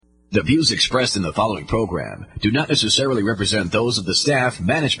The views expressed in the following program do not necessarily represent those of the staff,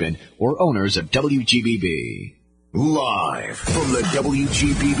 management, or owners of WGBB. Live from the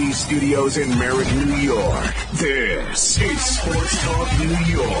WGBB studios in Merritt, New York, this is Sports Talk New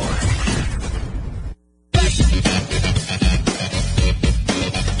York.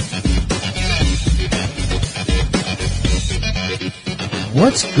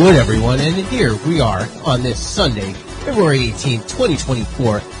 What's good, everyone? And here we are on this Sunday, February 18th,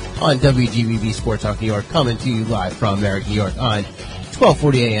 2024, on WGBB Sports Talk New York, coming to you live from Merritt, New York, on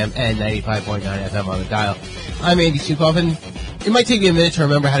 1240 AM and 95.9 FM on the dial. I'm Andy Suekoff, and it might take me a minute to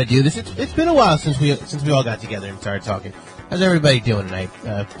remember how to do this. It's been a while since we all got together and started talking. How's everybody doing tonight?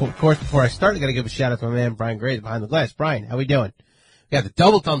 Of course, before I start, I got to give a shout out to my man Brian Gray behind the glass. Brian, how we doing? We got the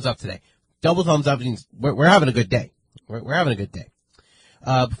double thumbs up today. Double thumbs up means we're having a good day. We're having a good day.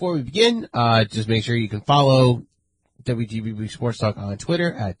 Before we begin, just make sure you can follow WGBB Sports Talk on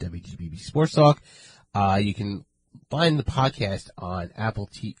Twitter at WGBB Sports Talk. You can find the podcast on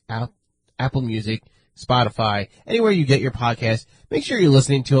Apple Music, Spotify, anywhere you get your podcast. Make sure you're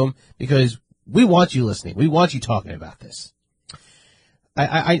listening to them because we want you listening. We want you talking about this.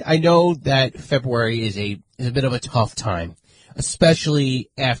 I know that February is a bit of a tough time, especially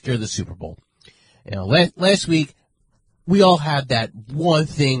after the Super Bowl. You know, last week we all had that one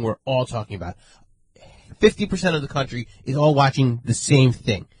thing we're all talking about. 50% of the country is all watching the same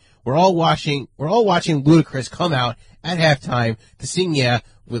thing. We're all watching Ludacris come out at halftime to sing "Yeah"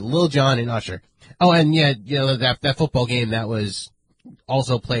 with Lil Jon and Usher. Oh, and yeah, you know, that football game that was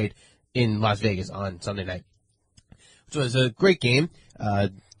also played in Las Vegas on Sunday night, which was a great game.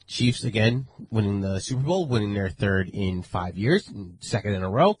 Chiefs again winning the Super Bowl, winning their third in 5 years, second in a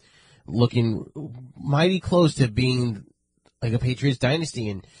row, looking mighty close to being like a Patriots dynasty.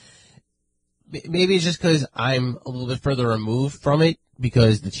 And maybe it's just because I'm a little bit further removed from it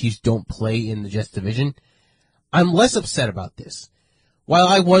because the Chiefs don't play in the Jets division. I'm less upset about this. While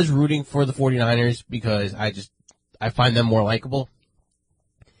I was rooting for the 49ers because I find them more likable,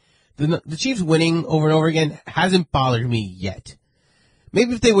 the Chiefs winning over and over again hasn't bothered me yet.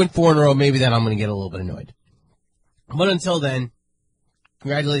 Maybe if they win 4 in a row, maybe then I'm going to get a little bit annoyed. But until then,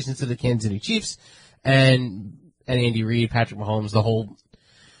 congratulations to the Kansas City Chiefs and Andy Reid, Patrick Mahomes, the whole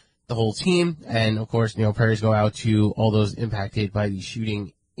team, and of course, you know, prayers go out to all those impacted by the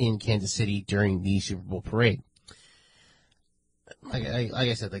shooting in Kansas City during the Super Bowl parade. Like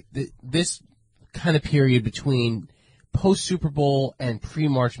I said, like this kind of period between post Super Bowl and pre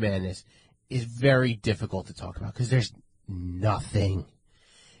March Madness is very difficult to talk about because there's nothing.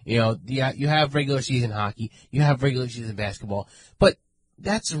 You know, you have regular season hockey, you have regular season basketball, but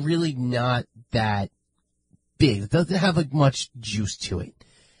that's really not that big. It doesn't have like much juice to it.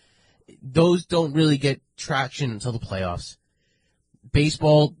 Those don't really get traction until the playoffs.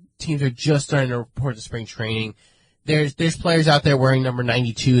 Baseball teams are just starting to report to spring training. There's players out there wearing number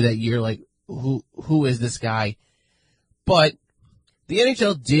 92 that you're like, who is this guy? But the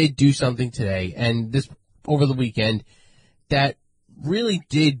NHL did do something today and this over the weekend that really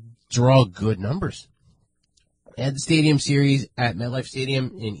did draw good numbers. They had the Stadium Series at MetLife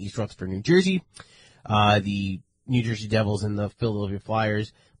Stadium in East Rutherford, New Jersey. The New Jersey Devils and the Philadelphia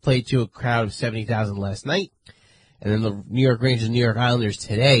Flyers played to a crowd of 70,000 last night. And then the New York Rangers and New York Islanders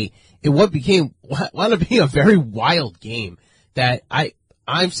today. It wound up being a very wild game that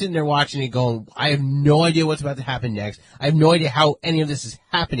I'm sitting there watching it going, I have no idea what's about to happen next. I have no idea how any of this is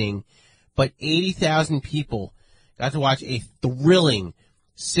happening. But 80,000 people got to watch a thrilling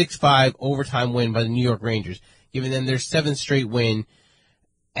 6-5 overtime win by the New York Rangers, giving them their 7th straight win.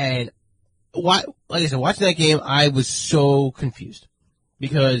 And like I said, watching that game, I was so confused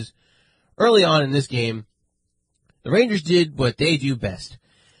because early on in this game, the Rangers did what they do best.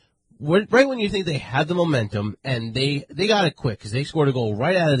 Right when you think they had the momentum, and they got it quick because they scored a goal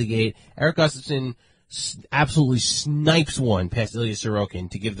right out of the gate. Eric Gustafsson absolutely snipes one past Ilya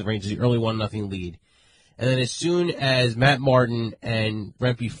Sorokin to give the Rangers the early 1-0 lead. And then as soon as Matt Martin and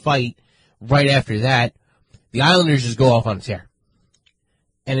Rempe fight right after that, the Islanders just go off on a tear.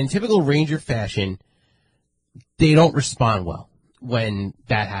 And in typical Ranger fashion, they don't respond well when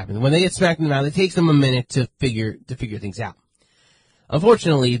that happens. When they get smacked in the mouth, it takes them a minute to figure things out.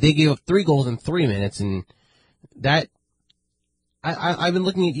 Unfortunately, they gave up 3 goals in 3 minutes, and that I've been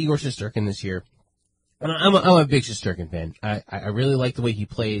looking at Igor Shesterkin this year, and I'm a big Shesterkin fan. I really like the way he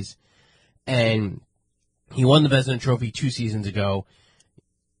plays, and he won the Vezina Trophy 2 seasons ago.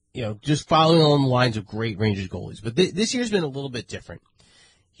 You know, just following along the lines of great Rangers goalies. But this year's been a little bit different.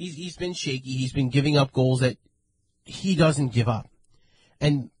 He's been shaky. He's been giving up goals that he doesn't give up.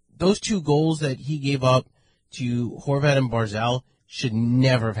 And those 2 goals that he gave up to Horvat and Barzal should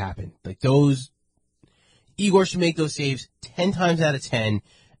never have happened. Like Igor should make those saves 10 times out of 10,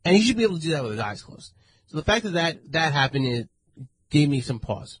 and he should be able to do that with his eyes closed. So the fact that happened, it gave me some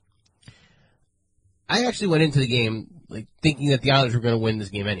pause. I actually went into the game like thinking that the Islanders were going to win this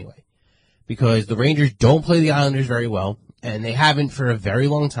game anyway, because the Rangers don't play the Islanders very well, and they haven't for a very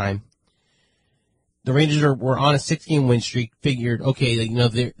long time. The Rangers were on a 6-game win streak. Figured, okay,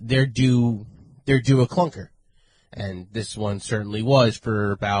 they're due a clunker, and this one certainly was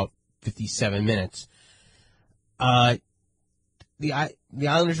for about 57 minutes. The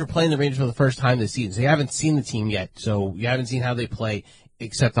Islanders were playing the Rangers for the first time this season, so you haven't seen the team yet. So you haven't seen how they play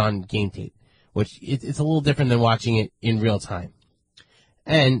except on game tape, which it's a little different than watching it in real time.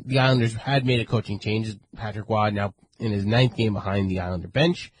 And the Islanders had made a coaching change. Patrick Waugh now in his 9th game behind the Islander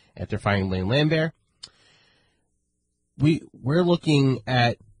bench after firing Lane Lambert. We're looking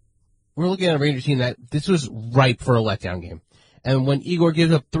at a Rangers team that this was ripe for a letdown game. And when Igor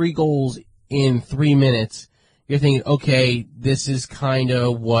gives up 3 goals in 3 minutes, you're thinking, okay, this is kind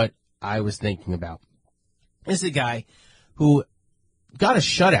of what I was thinking about. This is a guy who got a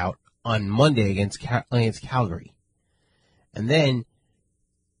shutout on Monday against Calgary. And then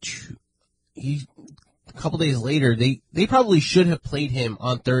a couple days later, they probably should have played him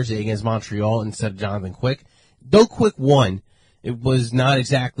on Thursday against Montreal instead of Jonathan Quick. Though Quick won, it was not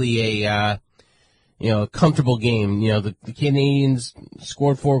exactly a comfortable game. The Canadians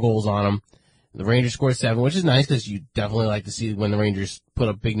scored 4 goals on them. The Rangers scored 7, which is nice because you definitely like to see when the Rangers put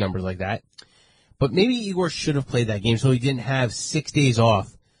up big numbers like that. But maybe Igor should have played that game so he didn't have 6 days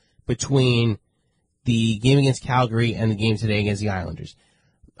off between the game against Calgary and the game today against the Islanders.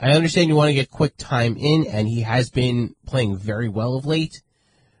 I understand you want to get Quick time in, and he has been playing very well of late.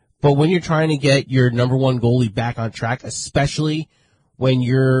 But when you're trying to get your number 1 goalie back on track, especially when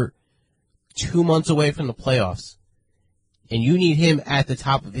you're 2 months away from the playoffs, and you need him at the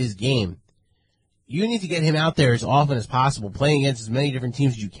top of his game, you need to get him out there as often as possible, playing against as many different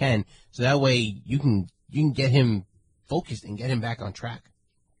teams as you can, so that way you can get him focused and get him back on track.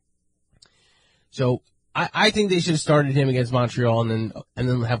 So I think they should have started him against Montreal and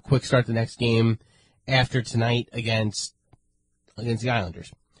then have Quick start the next game after tonight against the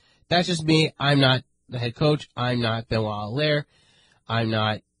Islanders. That's just me. I'm not the head coach. I'm not Benoit Allaire. I'm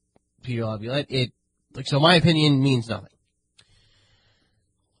not Peter Laviolette. So my opinion means nothing.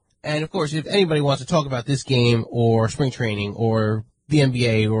 And, of course, if anybody wants to talk about this game or spring training or the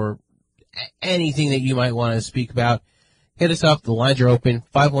NBA or anything that you might want to speak about, hit us up. The lines are open,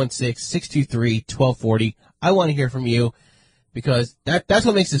 516-623-1240. I want to hear from you because that's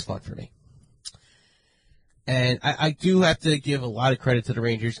what makes this fun for me. And I do have to give a lot of credit to the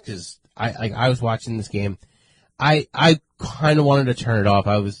Rangers because I was watching this game. I kind of wanted to turn it off.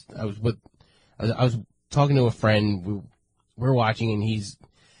 I was talking to a friend. We're watching, and he's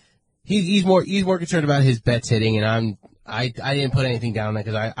more concerned about his bets hitting, and I didn't put anything down on that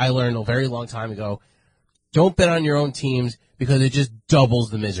because I learned a very long time ago, don't bet on your own teams because it just doubles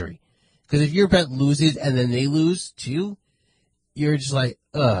the misery. Because if your bet loses and then they lose too, you're just like,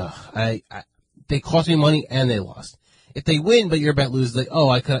 they cost me money and they lost. If they win but your bet loses, like,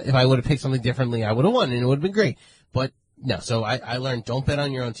 if I would have picked something differently, I would have won and it would have been great. But no, so I learned don't bet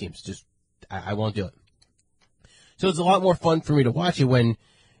on your own teams. Just I won't do it. So it's a lot more fun for me to watch it when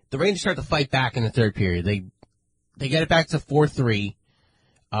the Rangers start to fight back in the third period. They get it back to 4-3.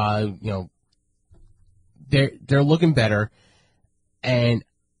 They're looking better. And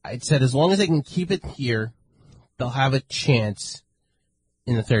I said as long as they can keep it here, they'll have a chance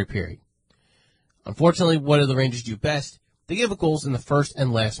in the third period. Unfortunately, what do the Rangers do best? They give up goals in the first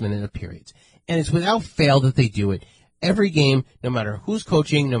and last minute of periods. And it's without fail that they do it. Every game, no matter who's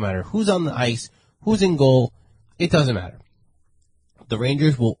coaching, no matter who's on the ice, who's in goal, it doesn't matter. The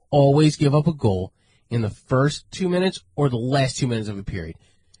Rangers will always give up a goal in the first 2 minutes or the last 2 minutes of a period.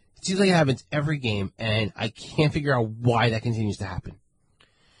 It seems like it happens every game, and I can't figure out why that continues to happen.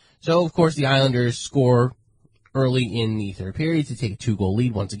 So, of course, the Islanders score early in the third period to take a 2-goal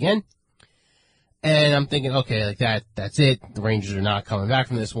lead once again. And I'm thinking, okay, like that's it. The Rangers are not coming back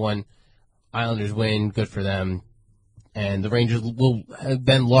from this one. Islanders win, good for them. And the Rangers will have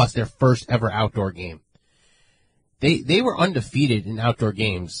then lost their first ever outdoor game. They were undefeated in outdoor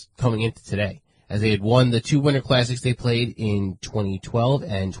games coming into today, as they had won the 2 Winter Classics they played in 2012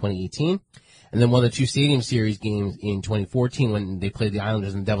 and 2018, and then won the 2 Stadium Series games in 2014 when they played the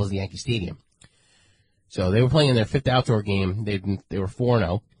Islanders and the Devils at Yankee Stadium. So they were playing in their 5th outdoor game. They were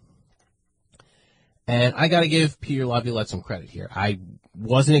 4-0. And I got to give Peter Laviolette some credit here. I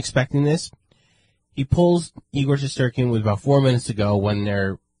wasn't expecting this. He pulls Igor Shesterkin with about 4 minutes to go when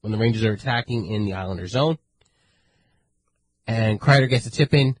the Rangers are attacking in the Islander zone. And Kreider gets a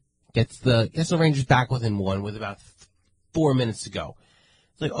tip in, gets the Rangers back within one with about 4 minutes to go.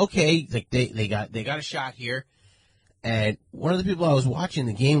 It's like, okay, like they got a shot here. And one of the people I was watching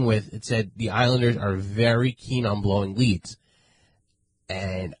the game with, it said the Islanders are very keen on blowing leads.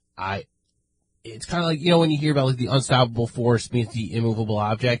 And it's kind of like, when you hear about like the unstoppable force meets the immovable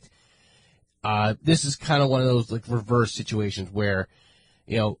object. This is kind of one of those like reverse situations where,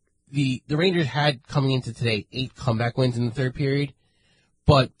 the Rangers had coming into today 8 comeback wins in the third period,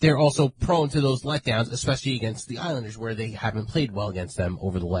 but they're also prone to those letdowns, especially against the Islanders where they haven't played well against them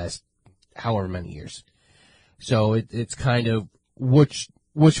over the last however many years. So it's kind of which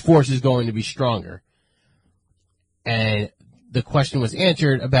force is going to be stronger. And the question was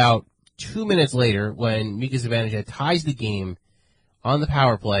answered about 2 minutes later when Mika Zibanejad ties the game on the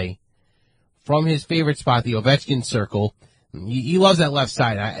power play from his favorite spot, the Ovechkin circle. He loves that left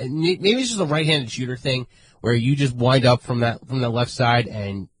side. Maybe it's just a right-handed shooter thing where you just wind up from the left side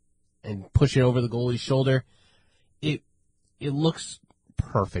and push it over the goalie's shoulder. It looks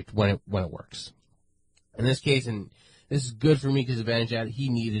perfect when it works. In this case, and this is good for Mika Zibanejad, he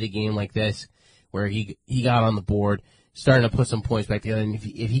needed a game like this where he got on the board, starting to put some points back together. And if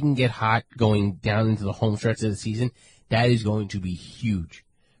he can get hot going down into the home stretch of the season, that is going to be huge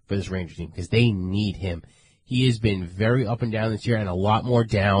for this Rangers team because they need him. He has been very up and down this year and a lot more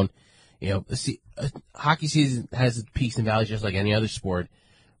down. Hockey season has its peaks and valleys just like any other sport.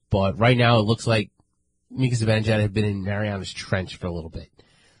 But right now it looks like Mika Zibanejad had been in Mariana's trench for a little bit.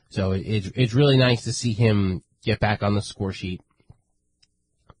 So it's really nice to see him get back on the score sheet.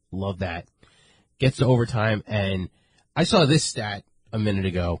 Love that. Gets to overtime, and I saw this stat a minute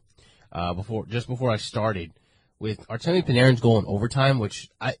ago, before I started, with Artemi Panarin's goal in overtime, which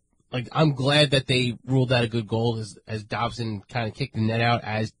I'm glad that they ruled that a good goal as Dobson kind of kicked the net out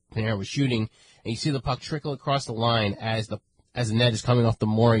as Panarin was shooting, and you see the puck trickle across the line as the net is coming off the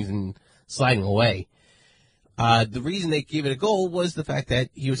moorings and sliding away. The reason they gave it a goal was the fact that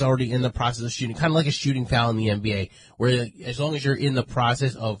he was already in the process of shooting, kind of like a shooting foul in the NBA, where as long as you're in the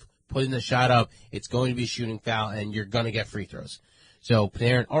process of putting the shot up, it's going to be a shooting foul and you're going to get free throws. So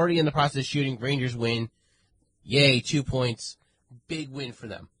Panarin already in the process of shooting, Rangers win. Yay, 2 points. Big win for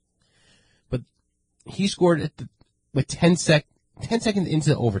them. But he scored with 10 seconds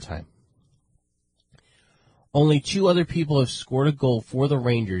into overtime. Only 2 other people have scored a goal for the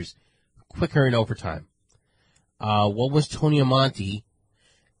Rangers quicker in overtime. One was Tony Amonte,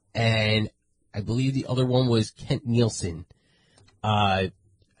 and I believe the other one was Kent Nielsen.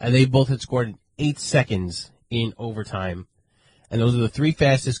 And they both had scored in 8 seconds in overtime. And those are the 3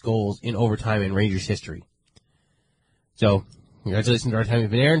 fastest goals in overtime in Rangers history. So, congratulations to Artemi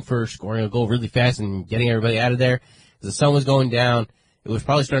Panarin for scoring a goal really fast and getting everybody out of there. The sun was going down. It was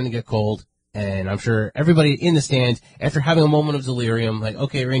probably starting to get cold. And I'm sure everybody in the stands, after having a moment of delirium, like,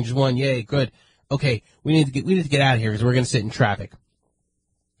 okay, Rangers won, yay, good. Okay, we need to get out of here because we're going to sit in traffic.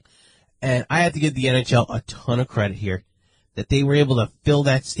 And I have to give the NHL a ton of credit here that they were able to fill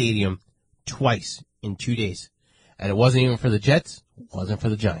that stadium twice in 2 days. And it wasn't even for the Jets, it wasn't for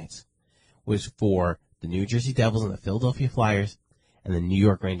the Giants. It was for the New Jersey Devils and the Philadelphia Flyers and the New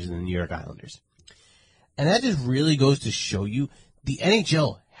York Rangers and the New York Islanders. And that just really goes to show you the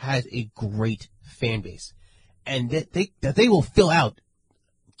NHL has a great fan base. And that they will fill out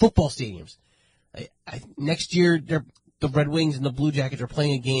football stadiums. Next year, the Red Wings and the Blue Jackets are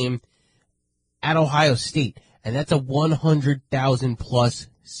playing a game at Ohio State, and that's a 100,000-plus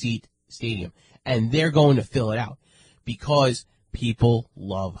seat stadium. And they're going to fill it out because people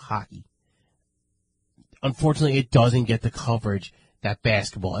love hockey. Unfortunately, it doesn't get the coverage that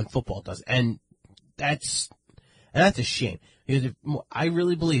basketball and football does, and that's a shame. Because I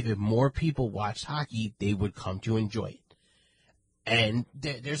really believe if more people watched hockey, they would come to enjoy it. And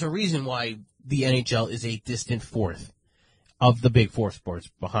there's a reason why the NHL is a distant fourth of the big 4 sports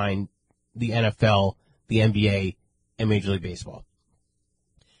behind the NFL, the NBA, and Major League Baseball.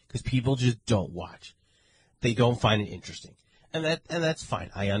 Because people just don't watch. They don't find it interesting. And that's fine.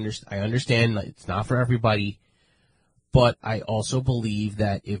 I understand it's not for everybody, but I also believe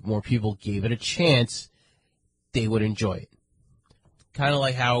that if more people gave it a chance, they would enjoy it. Kind of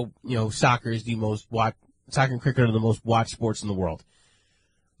like how, soccer is the most watched, soccer and cricket are the most watched sports in the world.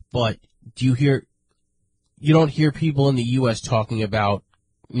 But you don't hear people in the U.S. talking about,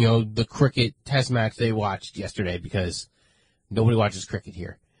 the cricket test match they watched yesterday because nobody watches cricket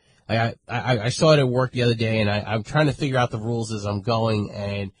here. I saw it at work the other day, and I'm trying to figure out the rules as I'm going,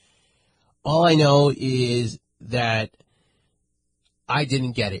 and all I know is that I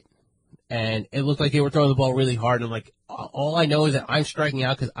didn't get it. And it looked like they were throwing the ball really hard, and I'm like, all I know is that I'm striking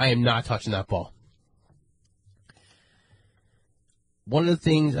out because I am not touching that ball. one of the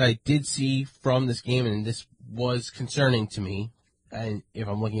things I did see from this game, and this was concerning to me, and if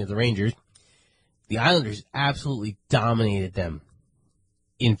I'm looking at the Rangers, the Islanders absolutely dominated them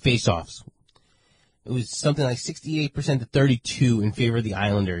in faceoffs. It was something like 68% to 32 in favor of the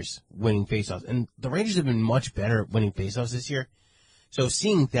Islanders winning faceoffs. And the Rangers have been much better at winning faceoffs this year. So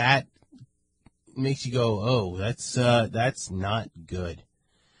seeing that makes you go, oh, that's not good.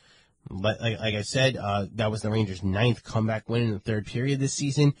 Like I said, that was the Rangers' 9th comeback win in the third period this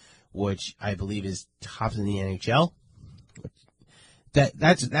season, which I believe is tops in the NHL.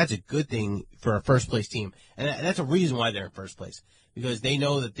 That's a good thing for a first place team. And that's a reason why they're in first place. Because they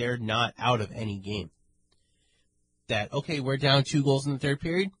know that they're not out of any game. That, okay, we're down 2 goals in the third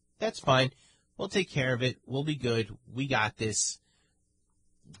period. That's fine. We'll take care of it. We'll be good. We got this.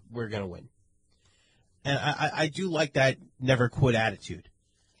 We're going to win. And I do like that never quit attitude.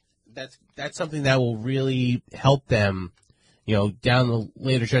 That's something that will really help them, down the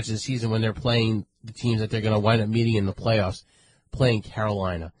later stretch of the season when they're playing the teams that they're going to wind up meeting in the playoffs, playing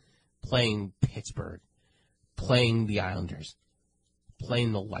Carolina, playing Pittsburgh, playing the Islanders,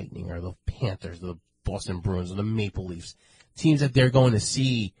 playing the Lightning or the Panthers, the Boston Bruins, or the Maple Leafs, teams that they're going to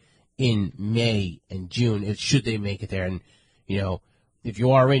see in May and June, should they make it there. And, if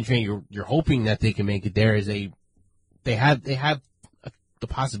you are a Ranger fan, you're hoping that they can make it there. They have the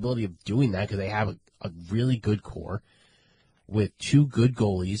possibility of doing that because they have a really good core with 2 good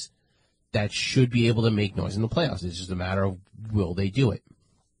goalies that should be able to make noise in the playoffs. It's just a matter of will they do it.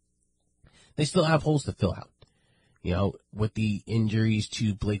 They still have holes to fill out. With the injuries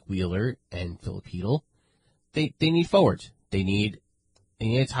to Blake Wheeler and Philip Hedl, they need forwards. They need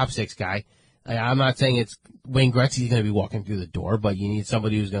a top 6 guy. I'm not saying it's Wayne Gretzky's going to be walking through the door, but you need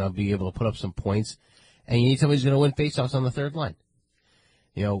somebody who's going to be able to put up some points, and you need somebody who's going to win faceoffs on the third line.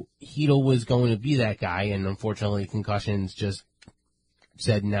 Hedl was going to be that guy, and unfortunately concussions just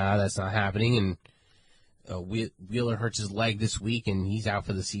said, nah, that's not happening, and Wheeler hurts his leg this week, and he's out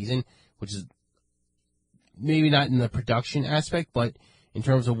for the season, which is maybe not in the production aspect, but in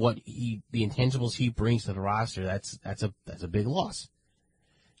terms of the intangibles he brings to the roster, that's a big loss.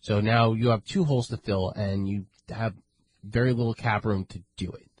 So now you have 2 holes to fill, and you have very little cap room to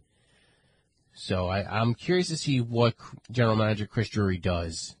do it. So I'm curious to see what General Manager Chris Drury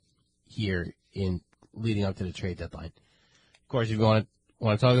does here in leading up to the trade deadline. Of course, if you want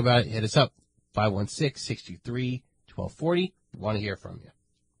to talk about it, hit us up, 516-623-1240. We want to hear from you.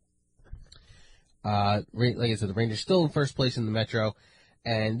 Like I said, the Rangers still in first place in the Metro,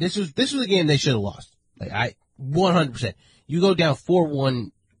 and this was a game they should have lost. 100%. You go down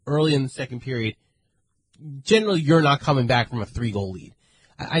 4-1 early in the second period, generally you're not coming back from a 3-goal lead.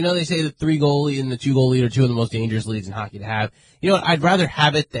 I know they say the 3-goal lead and the 2-goal lead are 2 of the most dangerous leads in hockey to have. You know what? I'd rather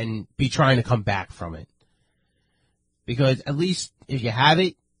have it than be trying to come back from it. Because at least if you have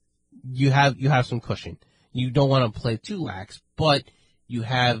it, you have some cushion. You don't want to play too lax, but you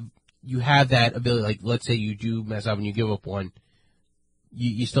have that ability. Like, let's say you do mess up and you give up one,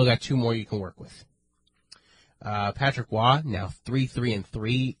 you still got 2 more you can work with. Patrick Waugh, now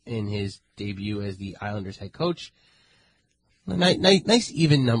 3-3-3 in his debut as the Islanders head coach. Nice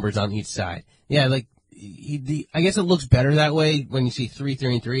even numbers on each side. Yeah, I guess it looks better that way when you see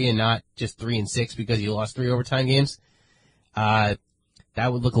 3-3-3 and not just 3-6 because you lost 3 overtime games. That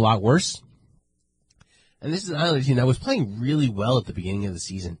would look a lot worse. And this is an Islanders team that was playing really well at the beginning of the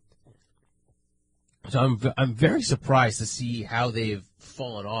season. So I'm very surprised to see how they've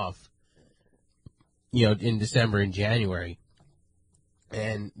fallen off, in December and January.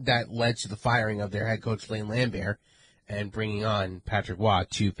 And that led to the firing of their head coach, Lane Lambert, and bringing on Patrick Waugh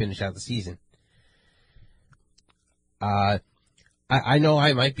to finish out the season. I know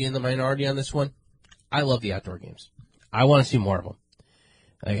I might be in the minority on this one. I love the outdoor games. I want to see more of them.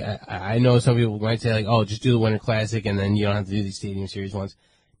 I know some people might say, just do the Winter Classic and then you don't have to do these Stadium Series ones.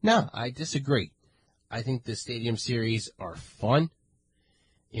 No, I disagree. I think the Stadium Series are fun.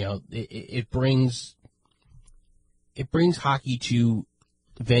 It brings hockey to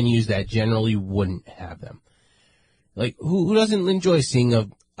venues that generally wouldn't have them. Like, who doesn't enjoy seeing a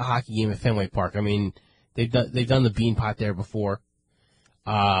hockey game at Fenway Park? I mean, they've done the Bean Pot there before.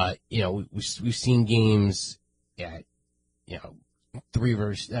 We've seen games at,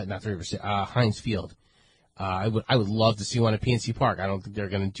 Heinz Field. I would love to see one at PNC Park. I don't think they're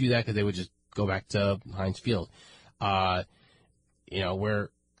going to do that because they would just go back to Heinz Field.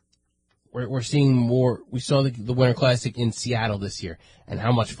 We're seeing more. We saw the Winter Classic in Seattle this year and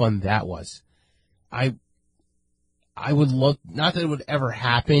how much fun that was. I would love, not that it would ever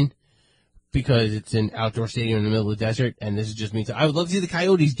happen because it's an outdoor stadium in the middle of the desert, and this is just me. I would love to see the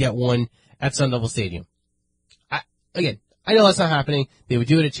Coyotes get one at Sun Devil Stadium. I know that's not happening. They would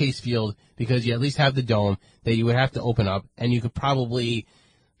do it at Chase Field because you at least have the dome that you would have to open up, and you could probably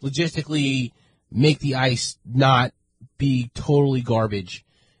logistically make the ice not be totally garbage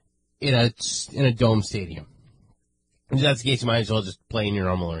in a dome stadium. If that's the case, you might as well just play in your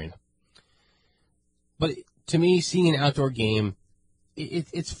normal arena. But to me, seeing an outdoor game,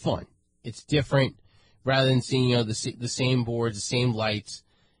 it's fun. It's different rather than seeing the same boards, the same lights.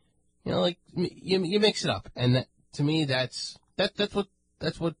 Like you mix it up, and that, to me, that's what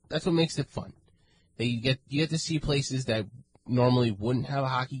makes it fun. That you get to see places that normally wouldn't have a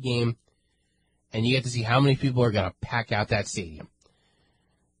hockey game, and you get to see how many people are gonna pack out that stadium.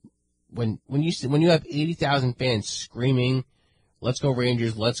 When you have 80,000 fans screaming, "Let's go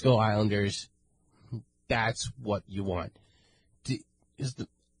Rangers! Let's go Islanders!" That's what you want.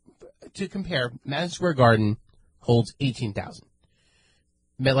 To compare, Madison Square Garden holds 18,000.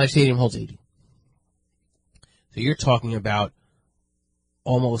 MetLife Stadium holds 80. So you're talking about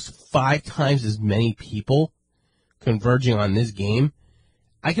almost 5 times as many people converging on this game.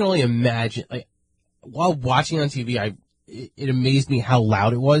 I can only imagine, while watching on TV, it amazed me how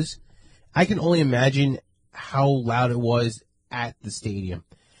loud it was. I can only imagine how loud it was at the stadium.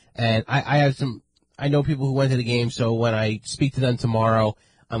 And I know people who went to the game, so when I speak to them tomorrow,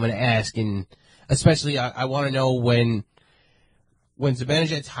 I'm going to ask, and especially I want to know when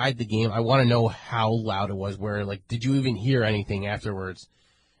Zibanejad tied the game, I want to know how loud it was, did you even hear anything afterwards?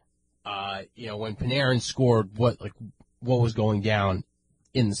 When Panarin scored, what was going down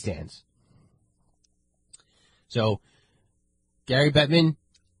in the stands. So, Gary Bettman,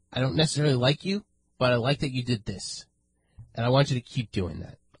 I don't necessarily like you, but I like that you did this. And I want you to keep doing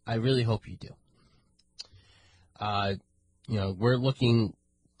that. I really hope you do. We're looking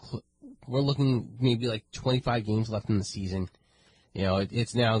maybe 25 games left in the season.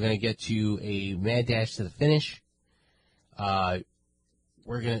 It's now going to get to a mad dash to the finish.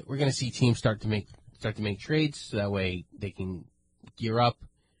 We're gonna see teams start to make trades so that way they can gear up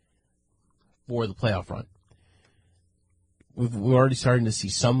for the playoff run. We're already starting to see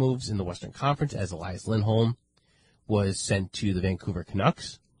some moves in the Western Conference as Elias Lindholm was sent to the Vancouver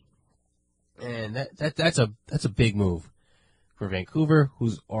Canucks, and that's a big move for Vancouver,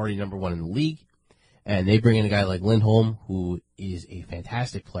 who's already number 1 in the league, and they bring in a guy like Lindholm, who is a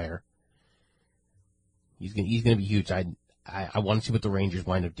fantastic player. He's gonna be huge. I want to see what the Rangers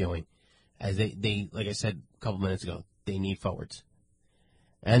wind up doing, as they like I said a couple minutes ago, they need forwards,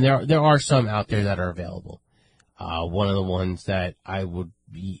 and there are some out there that are available. One of the ones that I would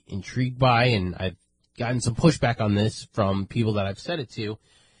be intrigued by, and I've gotten some pushback on this from people that I've said it to,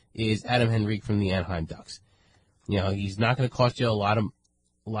 is Adam Henrique from the Anaheim Ducks. He's not going to cost you a lot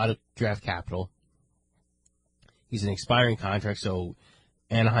of draft capital. He's an expiring contract, so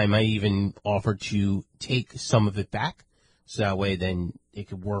Anaheim might even offer to take some of it back, so that way then it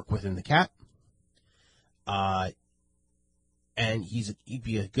could work within the cap. And he'd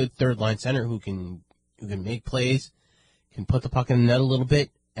be a good third line center who can make plays, can put the puck in the net a little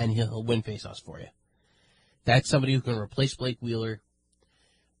bit, and he'll win faceoffs for you. That's somebody who can replace Blake Wheeler,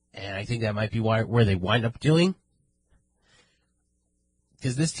 and I think that might be where they wind up doing.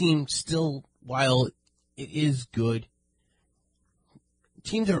 Because this team still, while it is good,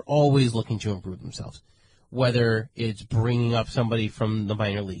 teams are always looking to improve themselves. Whether it's bringing up somebody from the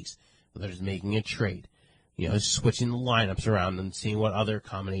minor leagues, whether it's making a trade, switching the lineups around and seeing what other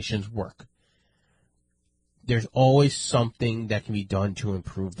combinations work. There's always something that can be done to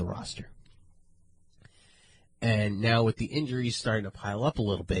improve the roster. And now with the injuries starting to pile up a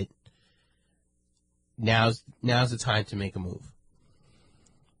little bit, now's the time to make a move.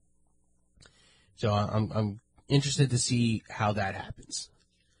 So I'm interested to see how that happens.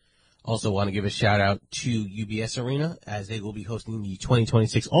 Also want to give a shout out to UBS Arena, as they will be hosting the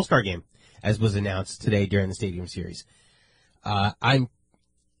 2026 All-Star Game, as was announced today during the Stadium Series. I'm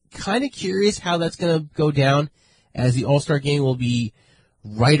kind of curious how that's going to go down, as the All-Star Game will be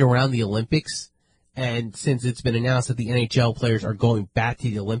right around the Olympics. And since it's been announced that the NHL players are going back to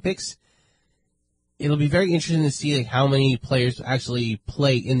the Olympics, it'll be very interesting to see how many players actually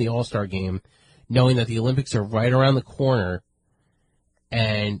play in the All-Star Game, knowing that the Olympics are right around the corner.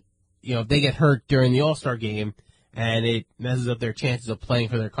 And, if they get hurt during the All-Star Game and it messes up their chances of playing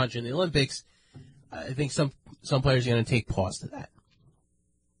for their country in the Olympics, I think some players are going to take pause to that.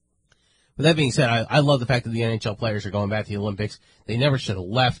 With that being said, I love the fact that the NHL players are going back to the Olympics. They never should have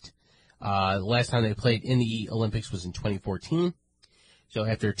left. The last time they played in the Olympics was in 2014. So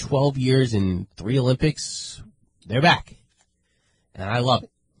after 12 years and 3 Olympics, they're back. And I love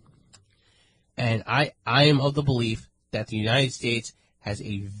it. And I am of the belief that the United States has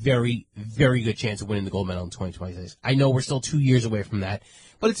a very, very good chance of winning the gold medal in 2026. I know we're still 2 years away from that,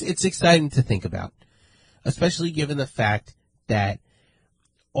 but it's exciting to think about, especially given the fact that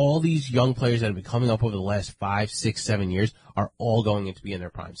all these young players that have been coming up over the last 5, 6, 7 years are all going into be in their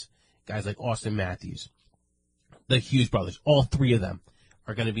primes. Guys like Austin Matthews, the Hughes brothers, all three of them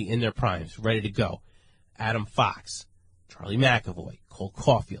are going to be in their primes, ready to go. Adam Fox, Charlie McAvoy, Cole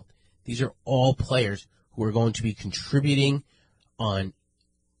Caulfield. These are all players who are going to be contributing on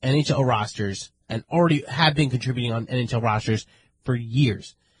NHL rosters and already have been contributing on NHL rosters for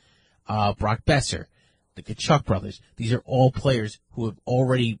years. Brock Besser, the Kachuk brothers. These are all players who have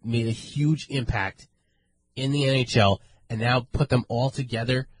already made a huge impact in the NHL and now put them all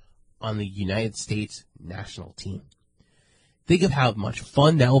together on the United States national team. Think of how much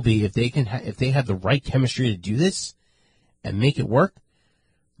fun that will be if they have the right chemistry to do this and make it work.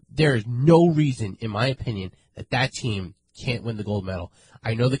 There is no reason, in my opinion, that team can't win the gold medal.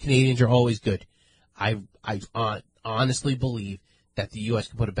 I know the Canadians are always good. I honestly believe that the U.S.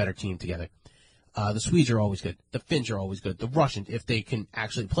 can put a better team together. The Swedes are always good. The Finns are always good. The Russians, if they can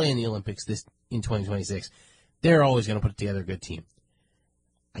actually play in the Olympics in 2026, they're always going to put together a good team.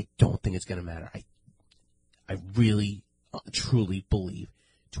 I don't think it's going to matter. I really, truly believe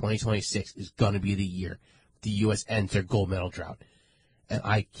 2026 is going to be the year the U.S. ends their gold medal drought. And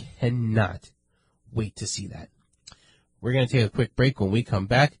I cannot wait to see that. We're going to take a quick break. When we come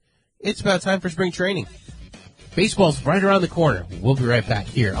back, it's about time for spring training. Baseball's right around the corner. We'll be right back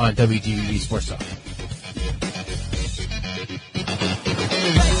here on WGBB Sports Talk.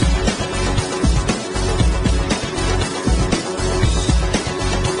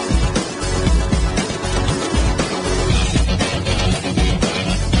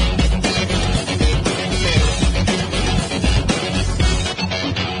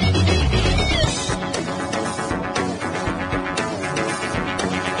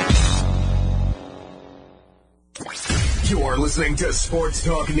 Listening to Sports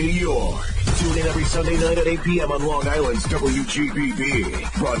Talk New York. Tune in every Sunday night at 8 p.m. on Long Island's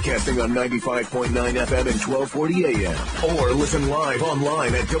WGBB. Broadcasting on 95.9 FM and 1240 AM. Or listen live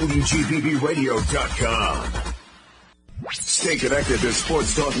online at WGBBradio.com. Stay connected to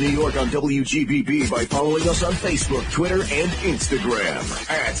Sports Talk New York on WGBB by following us on Facebook, Twitter, and Instagram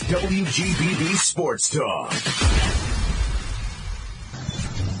at WGBB Sports Talk.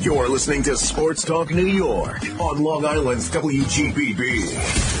 You're listening to Sports Talk New York on Long Island's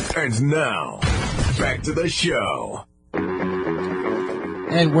WGBB. And now, back to the show.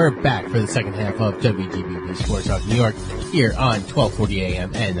 And we're back for the second half of WGBB Sports Talk New York here on 1240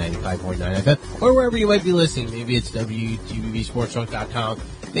 AM and 95.9 FM, or wherever you might be listening. Maybe it's WGBBSportsTalk.com.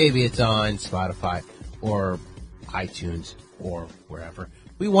 Maybe it's on Spotify or iTunes or wherever.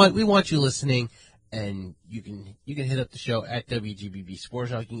 We want you listening. And you can hit up the show at WGBB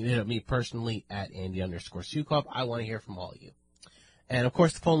Sports Talk. You can hit up me personally at Andy_Suekoff. I want to hear from all of you. And of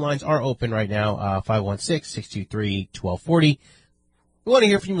course, the phone lines are open right now. 516-623-1240. We want to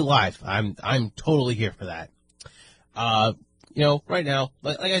hear from you live. I'm totally here for that. Right now,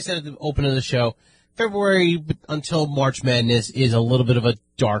 like I said at the opening of the show, February until March Madness is a little bit of a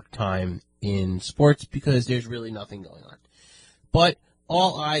dark time in sports because there's really nothing going on. But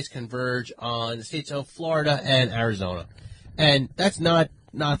all eyes converge on the states of Florida and Arizona. And that's not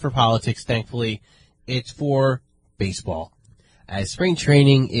for politics, thankfully. It's for baseball. As spring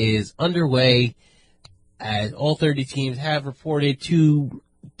training is underway, as all 30 teams have reported to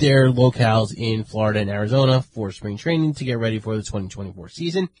their locales in Florida and Arizona for spring training to get ready for the 2024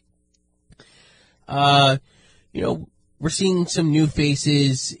 season. We're seeing some new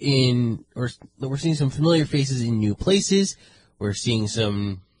faces we're seeing some familiar faces in new places. We're seeing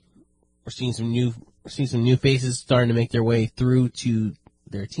some new faces starting to make their way through to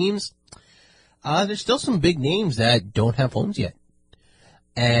their teams. There's still some big names that don't have homes yet.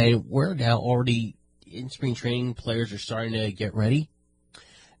 And we're now already in spring training. Players are starting to get ready.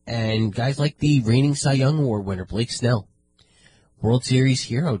 And guys like the reigning Cy Young Award winner, Blake Snell, World Series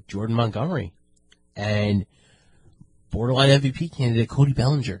hero, Jordan Montgomery, and borderline MVP candidate, Cody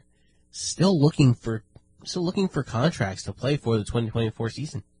Bellinger, still looking for contracts to play for the 2024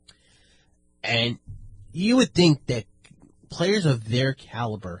 season. And you would think that players of their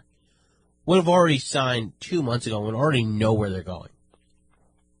caliber would have already signed 2 months ago and would already know where they're going.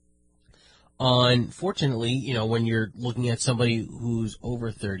 Unfortunately, when you're looking at somebody who's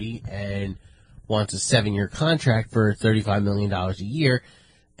over 30 and wants a 7-year contract for $35 million a year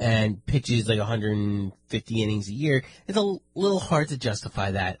and pitches like 150 innings a year, it's a little hard to justify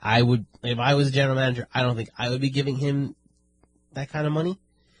that. If I was a general manager, I don't think I would be giving him that kind of money.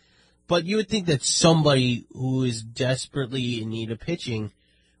 But you would think that somebody who is desperately in need of pitching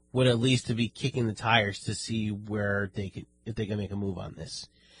would at least be kicking the tires to see where if they can make a move on this.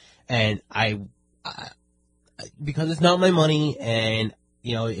 And I because it's not my money and,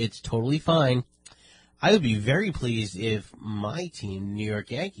 it's totally fine, I would be very pleased if my team, New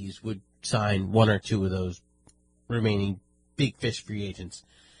York Yankees, would sign one or two of those remaining big fish free agents,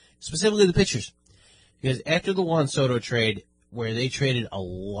 specifically the pitchers. Because after the Juan Soto trade, where they traded a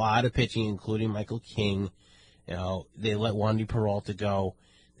lot of pitching, including Michael King, they let Wandy Peralta go,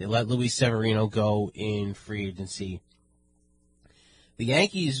 they let Luis Severino go in free agency. The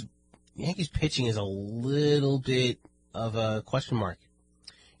Yankees pitching is a little bit of a question mark.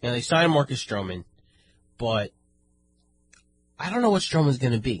 They signed Marcus Stroman, but I don't know what Stroman's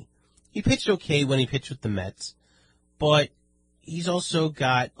going to be. He pitched okay when he pitched with the Mets, but he's also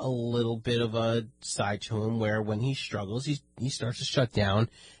got a little bit of a side to him where when he struggles, he starts to shut down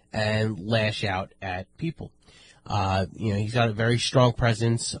and lash out at people. He's got a very strong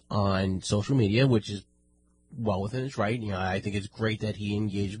presence on social media, which is well within his right. I think it's great that he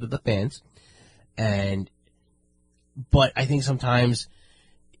engaged with the fans. But I think sometimes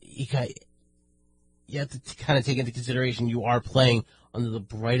you have to kind of take into consideration you are playing under the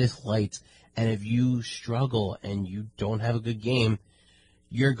brightest lights, and if you struggle and you don't have a good game,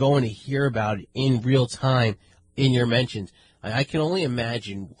 you're going to hear about it in real time in your mentions. I can only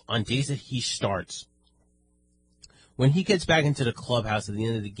imagine on days that he starts, when he gets back into the clubhouse at the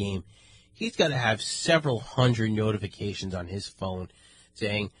end of the game, he's got to have several hundred notifications on his phone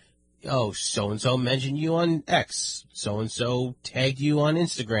saying, oh, so-and-so mentioned you on X, so-and-so tagged you on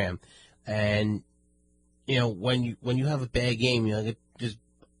Instagram. And, when you have a bad game, just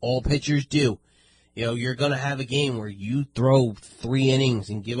all pitchers do. You're going to have a game where you throw 3 innings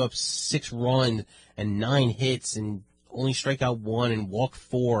and give up 6 runs and 9 hits and only strike out 1 and walk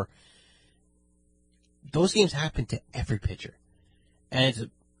 4. Those games happen to every pitcher.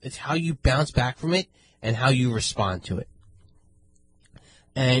 And it's how you bounce back from it and how you respond to it.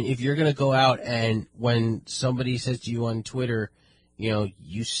 And if you're going to go out and when somebody says to you on Twitter,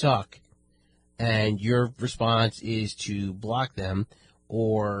 you suck, and your response is to block them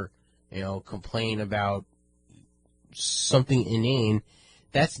or, complain about something inane,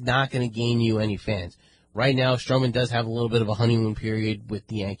 that's not going to gain you any fans. Right now, Stroman does have a little bit of a honeymoon period with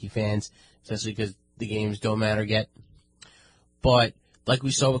the Yankee fans, especially because the games don't matter yet. But like we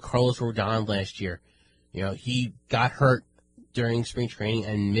saw with Carlos Rodon last year, he got hurt during spring training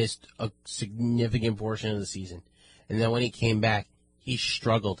and missed a significant portion of the season. And then when he came back, he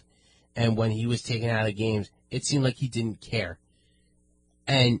struggled. And when he was taken out of games, it seemed like he didn't care.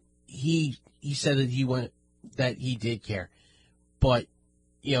 And he said that he did care. But,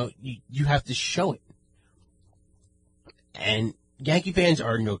 you have to show it. And Yankee fans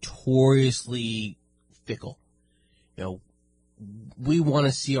are notoriously fickle. We want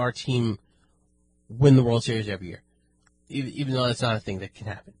to see our team win the World Series every year, even though that's not a thing that can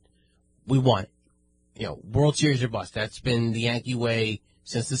happen. We want it. World Series or bust. That's been the Yankee way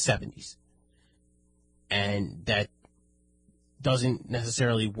since the 70s. And that doesn't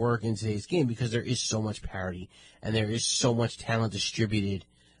necessarily work in today's game because there is so much parity and there is so much talent distributed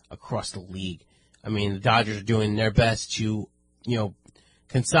across the league. I mean, the Dodgers are doing their best to,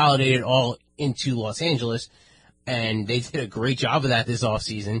 consolidate it all into Los Angeles, and they did a great job of that this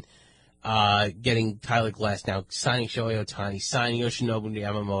offseason, getting Tyler Glasnow, signing Shohei Ohtani, signing Yoshinobu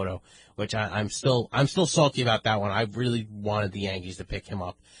Yamamoto, which I'm still salty about that one. I really wanted the Yankees to pick him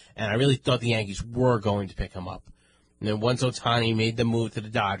up, and I really thought the Yankees were going to pick him up. And then once Ohtani made the move to the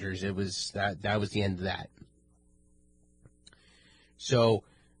Dodgers, it was that was the end of that. So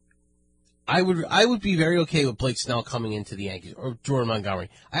I would be very okay with Blake Snell coming into the Yankees or Jordan Montgomery.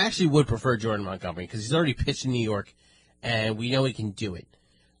 I actually would prefer Jordan Montgomery because he's already pitched in New York, and we know he can do it.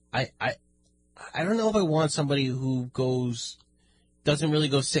 I don't know if I want somebody who doesn't really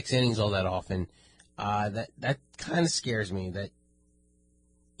go 6 innings all that often. That kind of scares me. That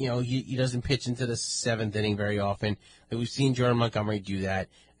he doesn't pitch into the 7th inning very often. We've seen Jordan Montgomery do that,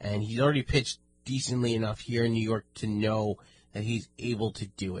 and he's already pitched decently enough here in New York to know that he's able to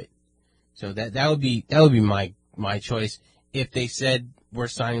do it. So that would be my choice. If they said we're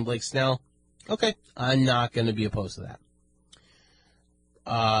signing Blake Snell, okay, I'm not going to be opposed to that.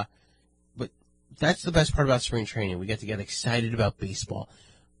 But that's the best part about spring training. We get excited about baseball.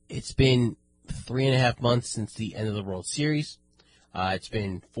 It's been 3.5 months since the end of the World Series. It's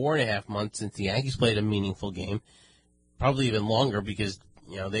been 4.5 months since the Yankees played a meaningful game. Probably even longer because,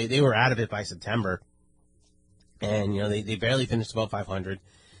 they were out of it by September. And, they barely finished above 500.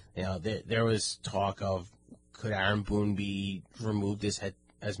 There was talk of could Aaron Boone be removed as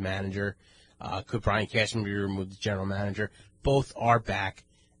as manager? Could Brian Cashman be removed as general manager? Both are back,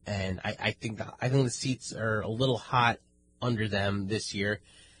 and I think the seats are a little hot under them this year.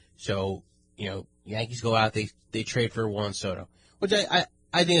 So, Yankees go out, they trade for Juan Soto, which I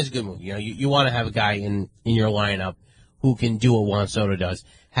think is a good move. You want to have a guy in your lineup who can do what Juan Soto does,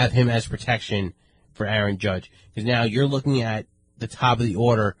 have him as protection for Aaron Judge. Because now you're looking at the top of the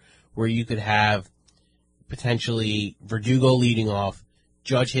order where you could have potentially Verdugo leading off,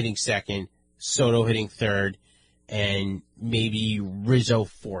 Judge hitting second, Soto hitting third, and maybe Rizzo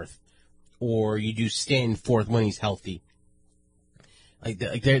fourth. Or you do Stanton fourth when he's healthy.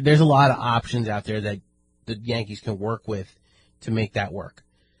 There's a lot of options out there that the Yankees can work with to make that work.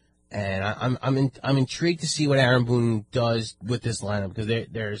 And I'm intrigued to see what Aaron Boone does with this lineup, because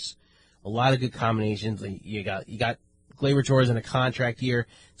there's a lot of good combinations. You got Gleyber Torres in a contract year.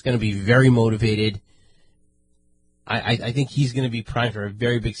 It's going to be very motivated. I think he's going to be primed for a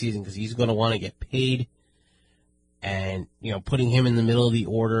very big season because he's going to want to get paid. And, putting him in the middle of the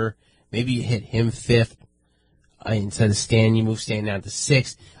order, maybe you hit him fifth. Instead of Stan, you move Stan down to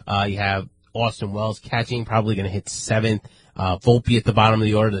sixth. You have Austin Wells catching, probably going to hit seventh. Volpe at the bottom of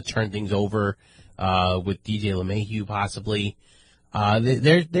the order to turn things over with DJ LeMahieu possibly.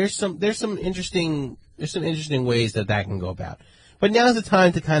 There's some interesting ways that can go about. But now's the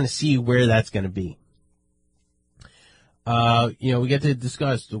time to kind of see where that's going to be. We get to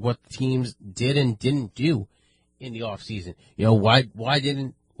discuss what teams did and didn't do in the off season. Why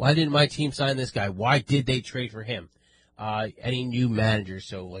didn't my team sign this guy? Why did they trade for him? Any new managers?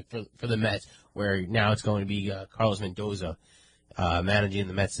 So like for the Mets, where now it's going to be Carlos Mendoza managing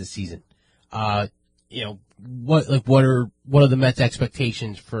the Mets this season. What are the Mets'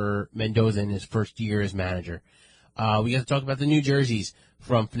 expectations for Mendoza in his first year as manager? We got to talk about the new jerseys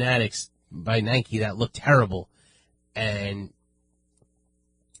from Fanatics by Nike that look terrible, and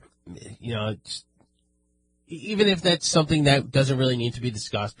even if that's something that doesn't really need to be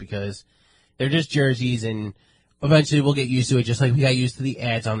discussed because they're just jerseys, and eventually we'll get used to it, just like we got used to the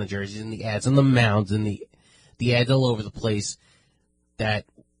ads on the jerseys and the ads on the mounds and the ads all over the place. That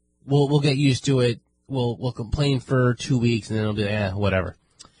we'll get used to it. We'll complain for 2 weeks and then it'll be whatever.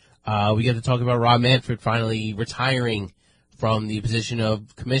 We get to talk about Rob Manfred finally retiring from the position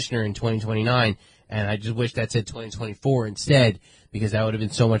of commissioner in 2029, and I just wish that said 2024 instead, because that would have been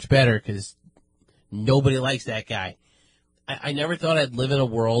so much better, because nobody likes that guy. I never thought I'd live in a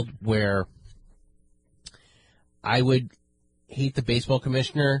world where I would hate the baseball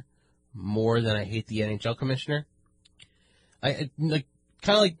commissioner more than I hate the NHL commissioner.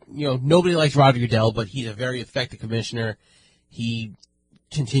 Nobody likes Roger Goodell, but he's a very effective commissioner. He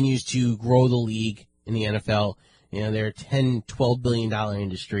continues to grow the league in the NFL. They're a $10, $12 billion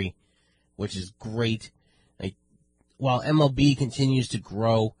industry, which is great. While MLB continues to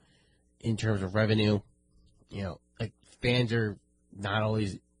grow in terms of revenue, fans are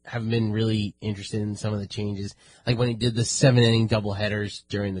haven't been really interested in some of the changes. Like when he did the 7-inning doubleheaders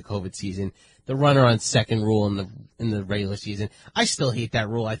during the COVID season, the runner on second rule in the regular season. I still hate that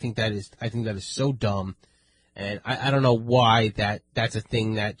rule. I think that is so dumb. And I don't know why that's a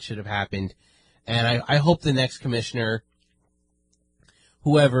thing that should have happened. And I hope the next commissioner,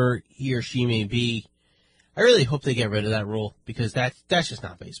 whoever he or she may be, I really hope they get rid of that rule, because that's just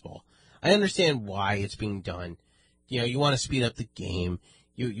not baseball. I understand why it's being done. You want to speed up the game.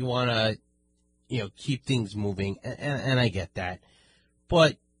 You want to, keep things moving, and I get that.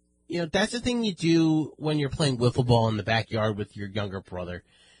 But, that's the thing you do when you're playing wiffle ball in the backyard with your younger brother.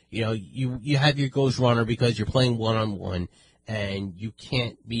 You have your ghost runner because you're playing one-on-one, and you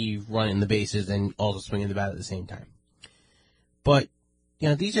can't be running the bases and also swinging the bat at the same time. But,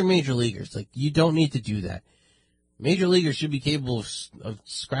 these are major leaguers. You don't need to do that. Major leaguers should be capable of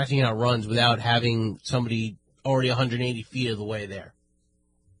scratching out runs without having somebody already 180 feet of the way there.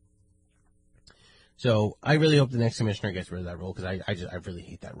 So I really hope the next commissioner gets rid of that rule, because I really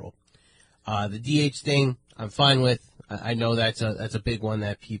hate that rule. The DH thing, I'm fine with. I know that's a big one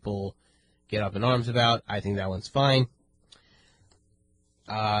that people get up in arms about. I think that one's fine.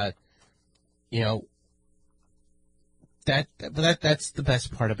 That's the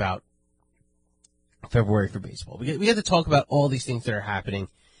best part about February for baseball. We get to talk about all these things that are happening,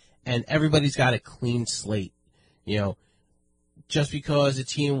 and everybody's got a clean slate. Just because a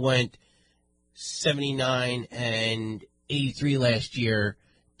team went 79 and 83 last year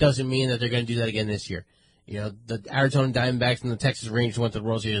doesn't mean that they're going to do that again this year. The Arizona Diamondbacks and the Texas Rangers went to the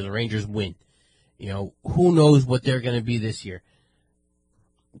World Series. The Rangers win. Who knows what they're going to be this year?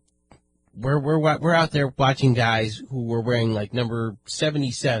 We're out there watching guys who were wearing number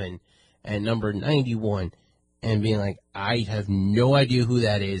 77 and number 91, and being like, I have no idea who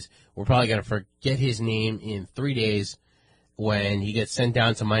that is. We're probably going to forget his name in 3 days when he gets sent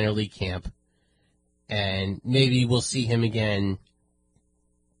down to minor league camp. And maybe we'll see him again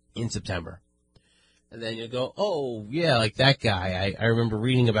in September. And then you'll go, oh, yeah, like that guy. I remember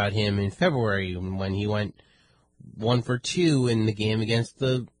reading about him in February when he went 1 for 2 in the game against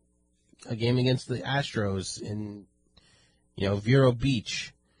the Astros in, Vero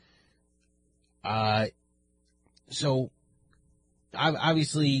Beach. So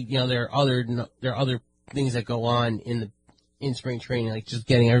obviously, there are other things that go on in spring training, like just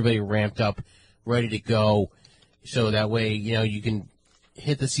getting everybody ramped up, ready to go, so that way, you can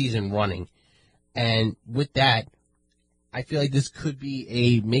hit the season running. And with that, I feel like this could be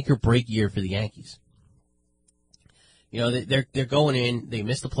a make or break year for the Yankees. They're going in. They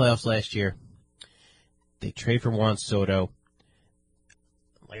missed the playoffs last year. They trade for Juan Soto.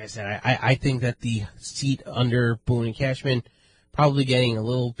 Like I said, I think that the seat under Boone and Cashman probably getting a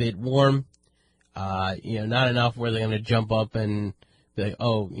little bit warm. Not enough where they're going to jump up and be like,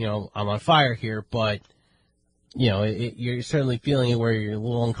 I'm on fire here, but you're certainly feeling it where you're a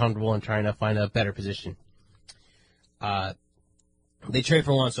little uncomfortable and trying to find a better position. They trade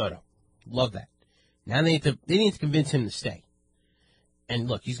for Juan Soto. Love that. Now they need to convince him to stay. And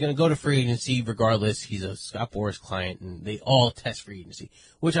look, he's going to go to free agency regardless. He's a Scott Boras client, and they all test free agency,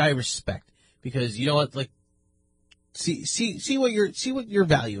 which I respect, because you know what, like, see what your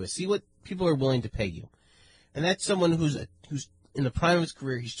value is. See what people are willing to pay you, and that's someone who's in the prime of his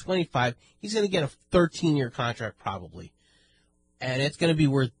career. He's 25. He's going to get a 13-year contract probably, and it's going to be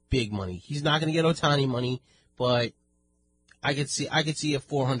worth big money. He's not going to get Ohtani money, but I could see a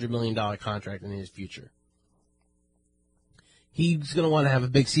 $400 million contract in his future. He's going to want to have a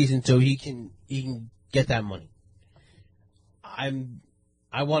big season so he can get that money. I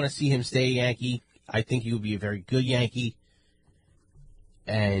want to see him stay a Yankee. I think he would be a very good Yankee.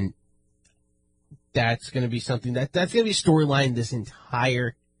 And that's going to be something that's going to be a storyline this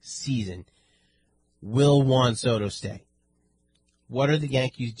entire season. Will Juan Soto stay? What are the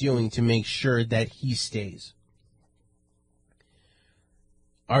Yankees doing to make sure that he stays?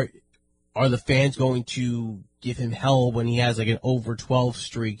 Are the fans going to give him hell when he has like an over 12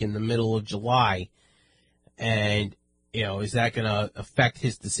 streak in the middle of July? And, is that going to affect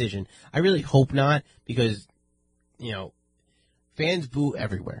his decision? I really hope not, because, fans boo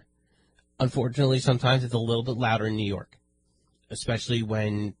everywhere. Unfortunately, sometimes it's a little bit louder in New York, especially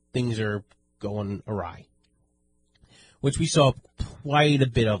when things are going awry, which we saw quite a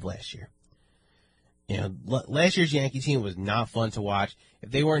bit of last year. Last year's Yankee team was not fun to watch.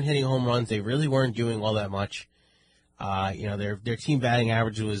 If they weren't hitting home runs, they really weren't doing all that much. Their team batting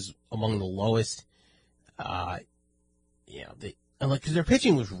average was among the lowest. Because their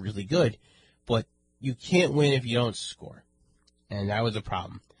pitching was really good, but you can't win if you don't score, and that was a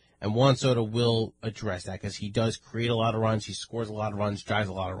problem. And Juan Soto will address that, because he does create a lot of runs, he scores a lot of runs, drives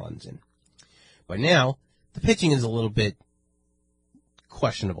a lot of runs in. But now the pitching is a little bit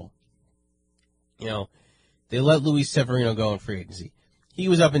questionable. They let Luis Severino go in free agency. He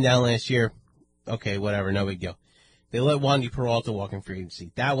was up and down last year. Okay, whatever, no big deal. They let Wandy Peralta walk in free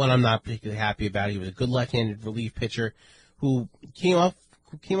agency. That one I'm not particularly happy about. He was a good left-handed relief pitcher who came up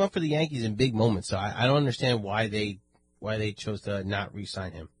for the Yankees in big moments. So I don't understand why they chose to not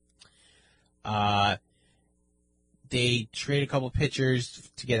re-sign him. They trade a couple pitchers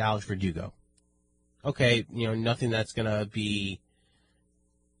to get Alex Verdugo. Okay, nothing that's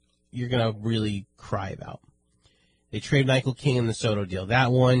you're gonna really cry about. They trade Michael King in the Soto deal.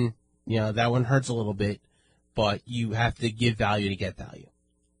 That one hurts a little bit, but you have to give value to get value.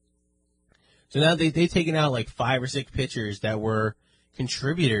 So now they've taken out like 5 or 6 pitchers that were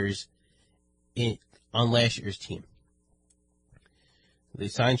contributors on last year's team. They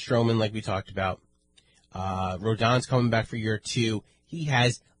signed Stroman, like we talked about. Rodon's coming back for year 2. He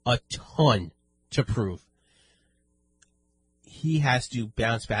has a ton to prove. He has to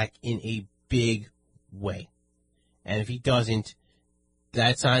bounce back in a big way. And if he doesn't,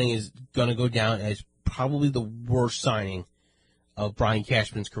 that signing is going to go down as probably the worst signing of Brian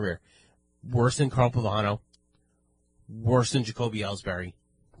Cashman's career. Worse than Carl Pavano. Worse than Jacoby Ellsbury.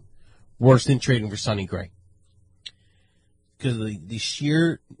 Worse than trading for Sonny Gray. Because of the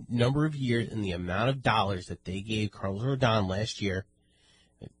sheer number of years and the amount of dollars that they gave Carlos Rodon last year,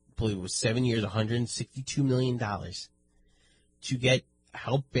 I believe it was 7 years, $162 million, to get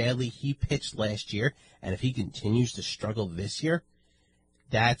how badly he pitched last year, and if he continues to struggle this year,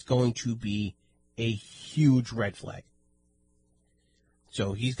 that's going to be a huge red flag.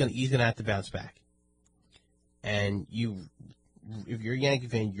 So he's gonna have to bounce back. And if you're a Yankee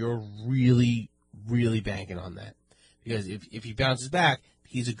fan, you're really, really banking on that. Because if he bounces back,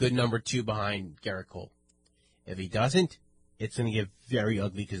 he's a good number 2 behind Garrett Cole. If he doesn't, it's going to get very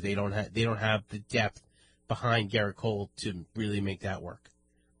ugly because they don't have the depth behind Garrett Cole to really make that work.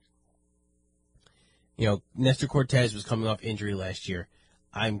 Nestor Cortez was coming off injury last year.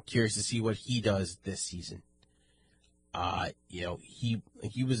 I'm curious to see what he does this season. He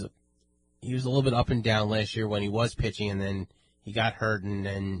was a little bit up and down last year when he was pitching, and then he got hurt, and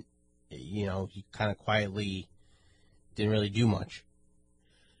then he kind of quietly didn't really do much.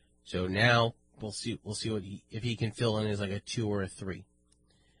 So now we'll see if he can fill in as like a 2 or a 3.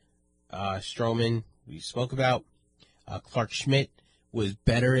 Stroman we spoke about. Clark Schmidt was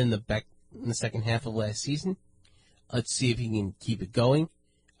better in the second half of last season. Let's see if he can keep it going,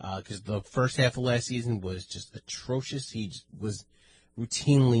 because the first half of last season was just atrocious. He just was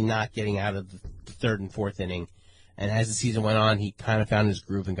routinely not getting out of the third and fourth inning, and as the season went on, he kind of found his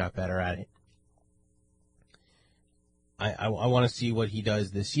groove and got better at it. I want to see what he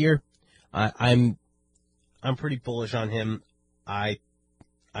does this year. I'm pretty bullish on him. I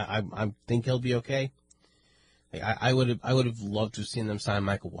think he'll be okay. I would have loved to have seen them sign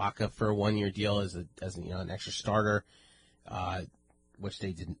Michael Wacha for a 1-year deal as an extra starter, which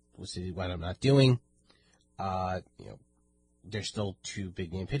they wound up not doing. There's still 2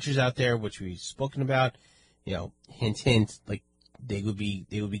 big name pitchers out there, which we've spoken about. Hint, hint, like they would be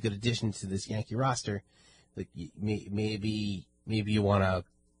good additions to this Yankee roster. Like maybe you want to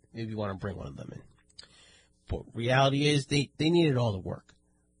bring one of them in. But reality is they needed all the work.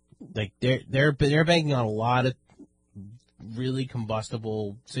 Like they're banking on a lot of really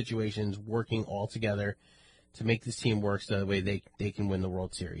combustible situations working all together to make this team work so that way they can win the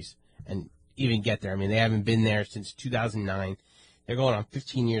World Series and even get there. I mean, they haven't been there since 2009. They're going on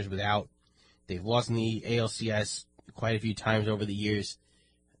 15 years without. They've lost in the ALCS quite a few times over the years.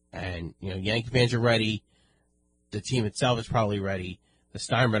 And, Yankee fans are ready. The team itself is probably ready. The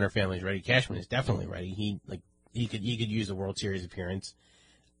Steinbrenner family is ready. Cashman is definitely ready. He could use a World Series appearance.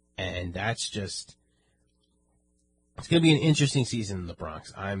 And that's just, it's going to be an interesting season in the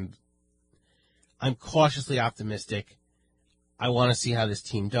Bronx. I'm cautiously optimistic. I want to see how this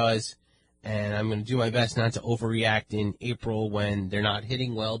team does, and I'm going to do my best not to overreact in April when they're not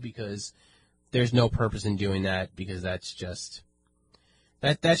hitting well, because there's no purpose in doing that, because that's just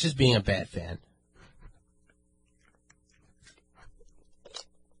being a bad fan.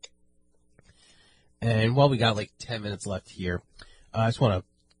 And while we got like 10 minutes left here, I just want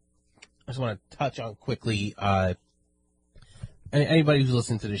to touch on quickly. Anybody who's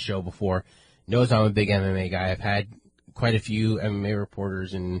listened to the show before knows I'm a big MMA guy. I've had quite a few MMA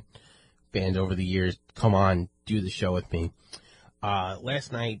reporters and fans over the years come on, do the show with me.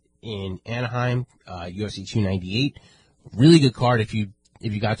 Last night in Anaheim, UFC 298, really good card if you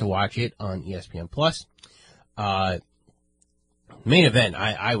got to watch it on ESPN Plus. Main event,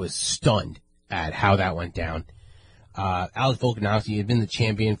 I was stunned at how that went down. Alex Volkanovski had been the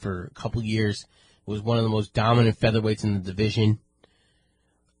champion for a couple years, was one of the most dominant featherweights in the division.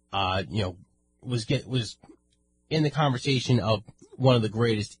 Was in the conversation of one of the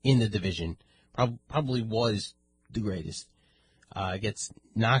greatest in the division. Probably was the greatest. Gets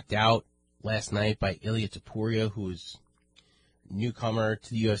knocked out last night by Ilia Topuria, who's newcomer to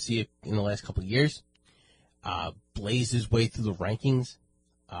the UFC in the last couple of years. Blazed his way through the rankings.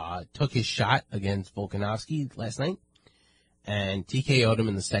 Took his shot against Volkanovski last night and TKO'd him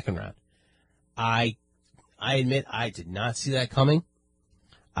in the second round. I admit I did not see that coming.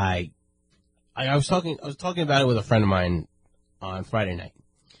 I was talking about it with a friend of mine on Friday night,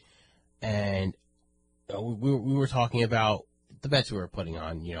 and we were talking about the bets we were putting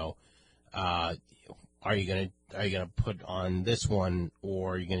on. Are you gonna put on this one,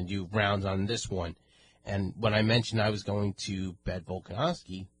 or are you gonna do rounds on this one? And when I mentioned I was going to bet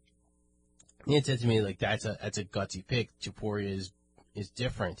Volkanovski, he had said to me, like, that's a gutsy pick. Topuria is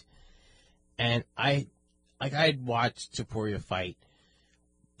different. And I'd watched Topuria fight,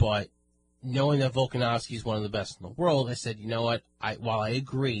 but knowing that Volkanovski is one of the best in the world, I said, you know what? While I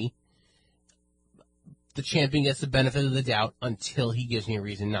agree, the champion gets the benefit of the doubt until he gives me a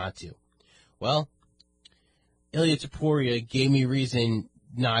reason not to. Well, Ilia Topuria gave me reason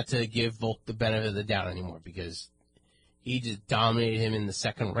not to give Volk the benefit of the doubt anymore, because he just dominated him in the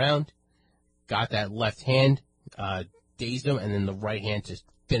second round, got that left hand, dazed him, and then the right hand just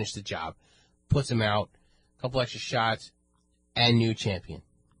finished the job. Puts him out, a couple extra shots, and new champion.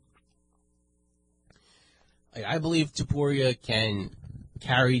 I believe Topuria can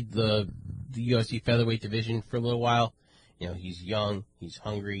carry the UFC featherweight division for a little while. He's young, he's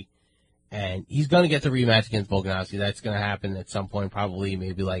hungry, and he's going to get the rematch against Volkanovski. That's going to happen at some point, probably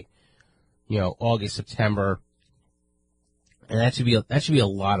maybe like, August, September. And that should be a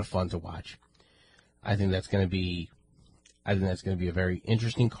lot of fun to watch. I think that's going to be a very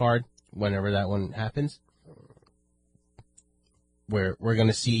interesting card whenever that one happens. We're going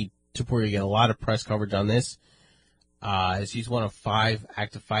to see Topuria get a lot of press coverage on this, as he's one of 5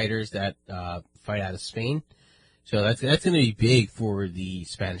 active fighters that fight out of Spain. So that's going to be big for the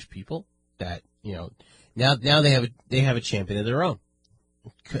Spanish people. That now they have a champion of their own,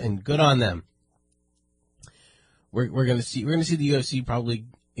 and good on them. We're going to see the UFC probably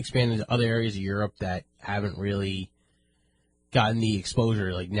expand into other areas of Europe that haven't really gotten the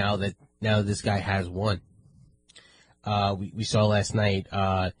exposure. Like now that this guy has won. We saw last night,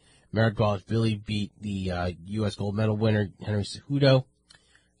 Merritt Billy beat the U.S. gold medal winner Henry Cejudo.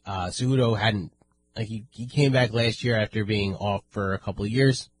 Cejudo hadn't, he came back last year after being off for a couple of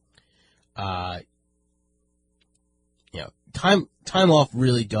years. Time off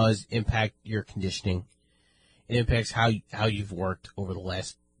really does impact your conditioning. It impacts how you've worked over the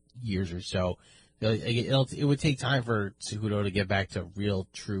last years or so. It would take time for Cejudo to get back to real,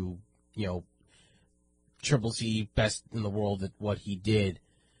 true, Triple C best in the world at what he did.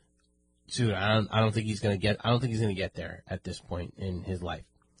 So I don't think he's gonna get there at this point in his life.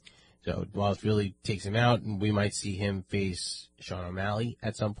 So while it really takes him out, and we might see him face Sean O'Malley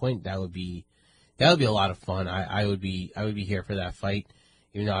at some point, that would be a lot of fun. I would be here for that fight.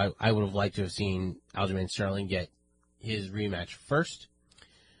 Even though I would have liked to have seen Aljamain Sterling get his rematch first.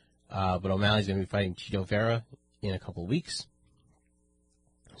 But O'Malley's going to be fighting Chito Vera in a couple of weeks.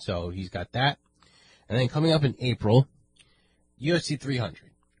 So he's got that. And then coming up in April, UFC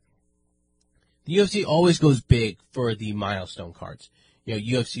 300. The UFC always goes big for the milestone cards.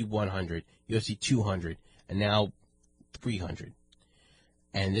 UFC 100, UFC 200, and now 300.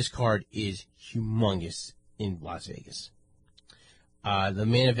 And this card is humongous in Las Vegas. The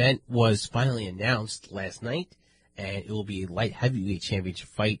main event was finally announced last night, and it will be a light heavyweight championship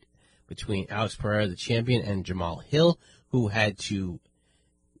fight between Alex Pereira, the champion, and Jamal Hill, who had to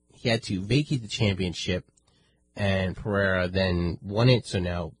vacate the championship, and Pereira then won it, so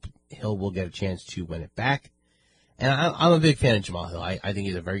now Hill will get a chance to win it back. And I'm a big fan of Jamal Hill. I think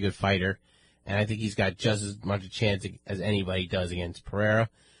he's a very good fighter, and I think he's got just as much a chance as anybody does against Pereira,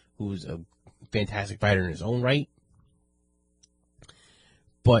 who's a fantastic fighter in his own right.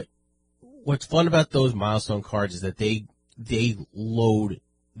 But what's fun about those milestone cards is that they load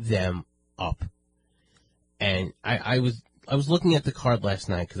them up. And I was looking at the card last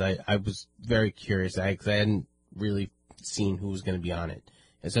night because I was very curious because I hadn't really seen who was going to be on it,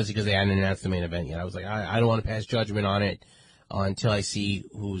 especially because they hadn't announced the main event yet. I was like, I don't want to pass judgment on it until I see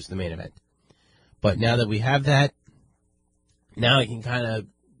who's the main event. But now that we have that, now I can kind of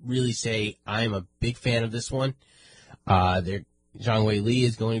really say I'm a big fan of this one. Zhang Wei Li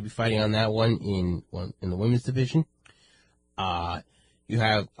is going to be fighting on that one in the women's division. You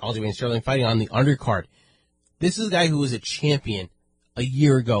have Aljamain Sterling fighting on the undercard. This is a guy who was a champion a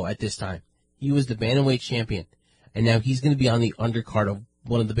year ago at this time. He was the bantamweight champion, and now he's going to be on the undercard of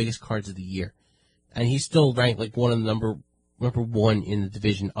one of the biggest cards of the year. And he's still ranked like one of the number one in the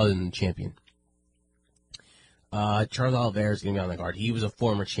division other than the champion. Charles Oliveira is going to be on the card. He was a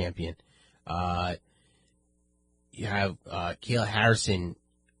former champion. You have Kayla Harrison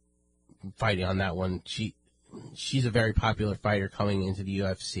fighting on that one. She's a very popular fighter coming into the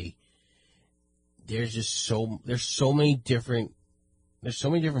UFC. There's so many different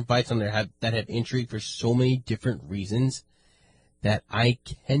fights on there that have intrigue for so many different reasons that I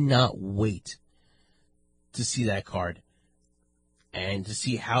cannot wait to see that card and to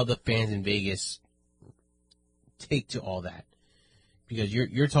see how the fans in Vegas take to all that, because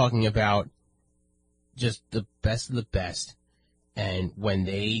you're talking about just the best of the best, and when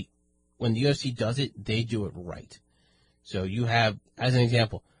the UFC does it, they do it right. So you have, as an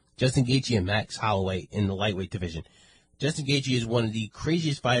example, Justin Gaethje and Max Holloway in the lightweight division. Justin Gaethje is one of the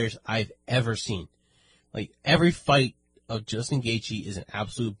craziest fighters I've ever seen. Like, every fight of Justin Gaethje is an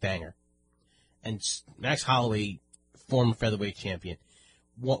absolute banger. And Max Holloway, former featherweight champion,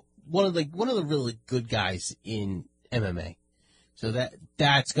 one of the really good guys in MMA. So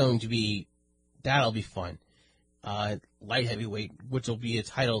that'll be fun. Light heavyweight, which will be a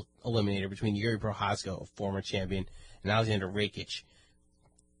title eliminator between Yuri Prochazka, a former champion, and Alexander Rakic.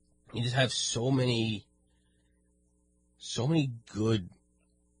 You just have so many good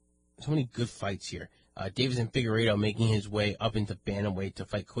fights here. Davison Figueiredo making his way up into bantamweight to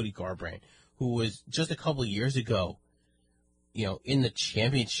fight Cody Garbrandt, who was just a couple of years ago, in the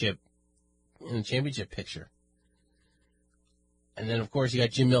championship picture. And then, of course, you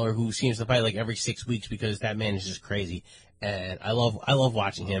got Jim Miller, who seems to fight like every 6 weeks because that man is just crazy. And I love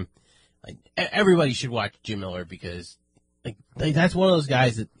watching him. like everybody should watch Jim Miller because like that's one of those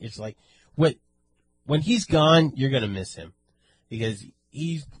guys that it's like when he's gone, you're gonna miss him because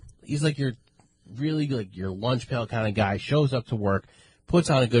he's like your really like your lunch pail kind of guy. Shows up to work, puts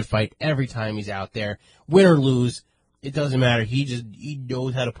on a good fight every time he's out there, win or lose, it doesn't matter. He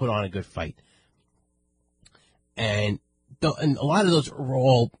knows how to put on a good fight, and a lot of those are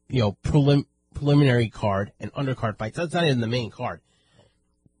all preliminary card and undercard fights. That's not even the main card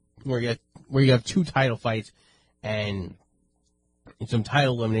where you have 2 title fights and some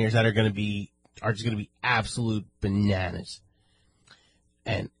title eliminators that are just going to be absolute bananas.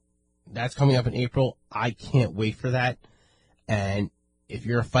 And that's coming up in April. I can't wait for that. And if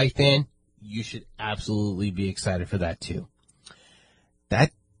you're a fight fan, you should absolutely be excited for that too.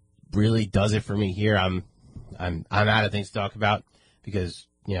 That really does it for me here. I'm out of things to talk about because,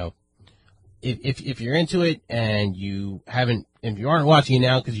 if you're into it and if you aren't watching it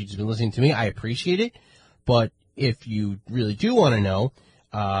now because you've just been listening to me, I appreciate it. But if you really do want to know,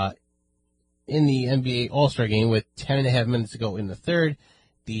 in the NBA All-Star game with 10.5 minutes to go in the third,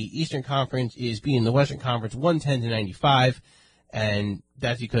 the Eastern Conference is beating the Western Conference 110-95, and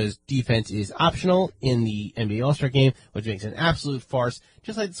that's because defense is optional in the NBA All-Star game, which makes it an absolute farce,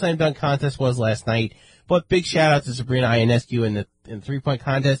 just like the slam dunk contest was last night. But big shout out to Sabrina Ionescu in the 3-point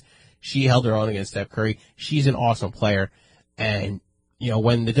contest. She held her own against Steph Curry. She's an awesome player, and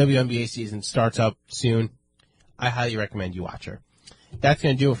when the WNBA season starts up soon, I highly recommend you watch her. That's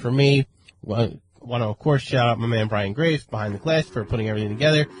going to do it for me. Want to, of course, shout out my man Brian Graves behind the glass for putting everything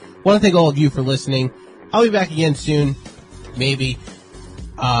together. Want to thank all of you for listening. I'll be back again soon, maybe.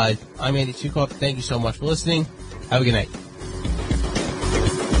 I'm Andy Suekoff. Thank you so much for listening. Have a good night.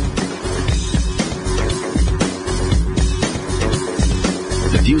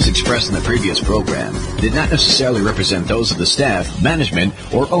 The views expressed in the previous program did not necessarily represent those of the staff, management,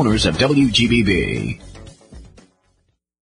 or owners of WGBB.